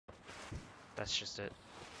That's just it.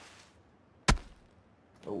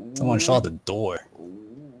 Ooh. Someone shot the door.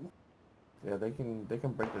 Ooh. Yeah, they can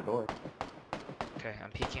break the door. Okay,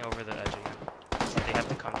 I'm peeking over the edge again. So they have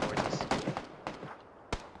to come towards us.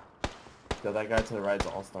 Yeah, that guy to the right is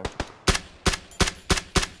all-star.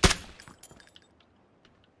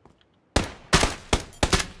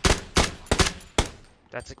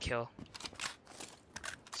 That's a kill.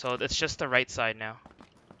 So it's just the right side now.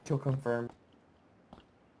 Kill confirmed.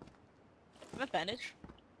 Have a bandage?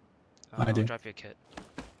 I I'll do. drop you a kit.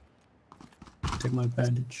 Take my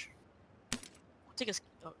bandage. Take a.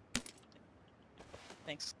 Oh.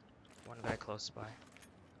 Thanks. One guy close by.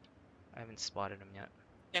 I haven't spotted him yet.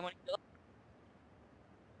 Anyone kill?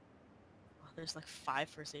 Oh, there's like 5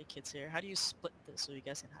 first aid kits here. How do you split this so you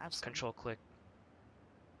guys can have some? Control click.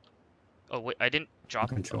 Oh wait, I didn't drop.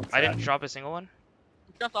 Control I didn't drag. drop a single one.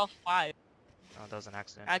 You dropped all 5. Oh, that was an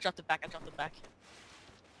accident. I dropped it back. I dropped it back.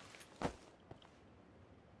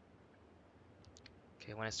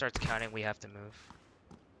 Okay, when it starts counting, we have to move.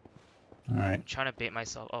 Alright. I'm trying to bait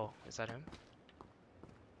myself. Oh, is that him?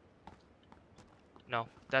 No,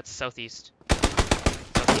 that's southeast. Below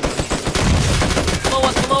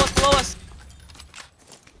us! Below us! Below us!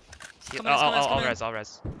 I'll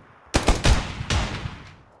res.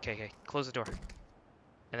 Okay, close the door.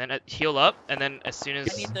 And then heal up, and then as soon as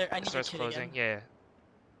I need it starts kit closing, again.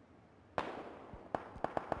 yeah.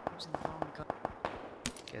 Oh my god.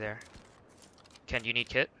 Okay, there. Ken, you need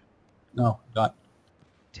kit? No, got.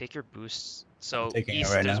 Take your boosts. So taking it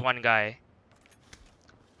east, right there's now. one guy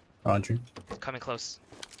Roger. coming close.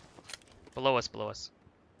 Below us, below us.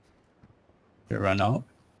 You run out.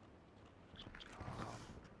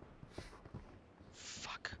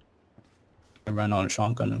 Fuck. I ran out and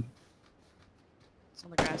shotgun him. It's on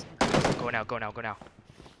the grass. Go now, go now, go now.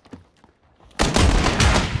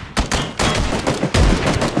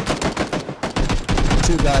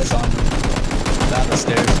 Two guys on down the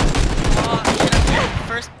stairs. Oh, I should have been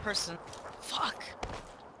first person. Fuck.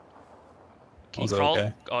 Can you Was it crawl?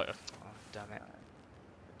 okay? Oh, damn it.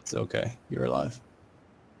 It's okay. You're alive.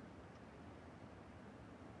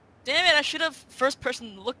 Damn it, I should have first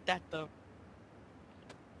person looked at though.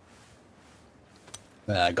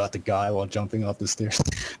 I got the guy while jumping off the stairs.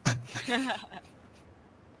 Come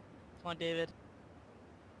on, David.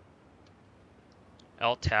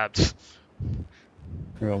 Alt tabbed.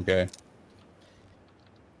 You're okay.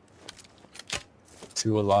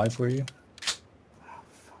 2 alive for you? Oh,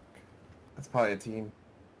 fuck. That's probably a team.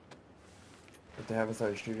 But they haven't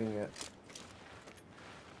started shooting yet.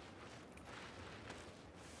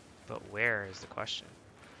 But where is the question?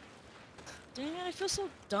 Dang it, I feel so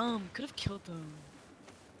dumb. Could have killed them.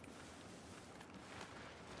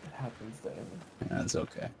 It happens then. Yeah, it's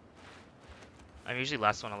okay. I'm usually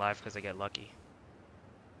last one alive because I get lucky.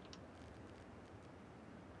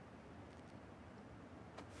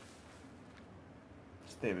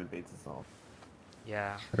 Just David baits us all.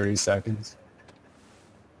 Yeah. 30 seconds.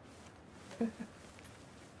 Can't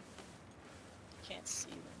see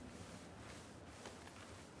them.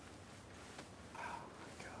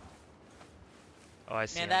 Oh, I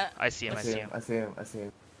see Man, him. that- I see him. I see him. I see him. I see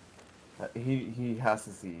him. He has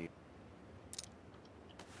to see you.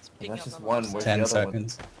 It's And picking that's up just on the one. left Where's side. the 10 other one?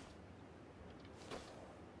 seconds.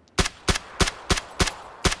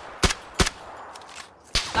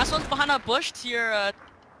 Last one's behind a bush to your,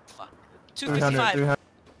 fuck. 300, 255. 300.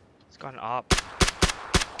 He's got an op.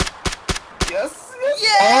 Yes!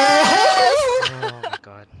 Yes! Oh.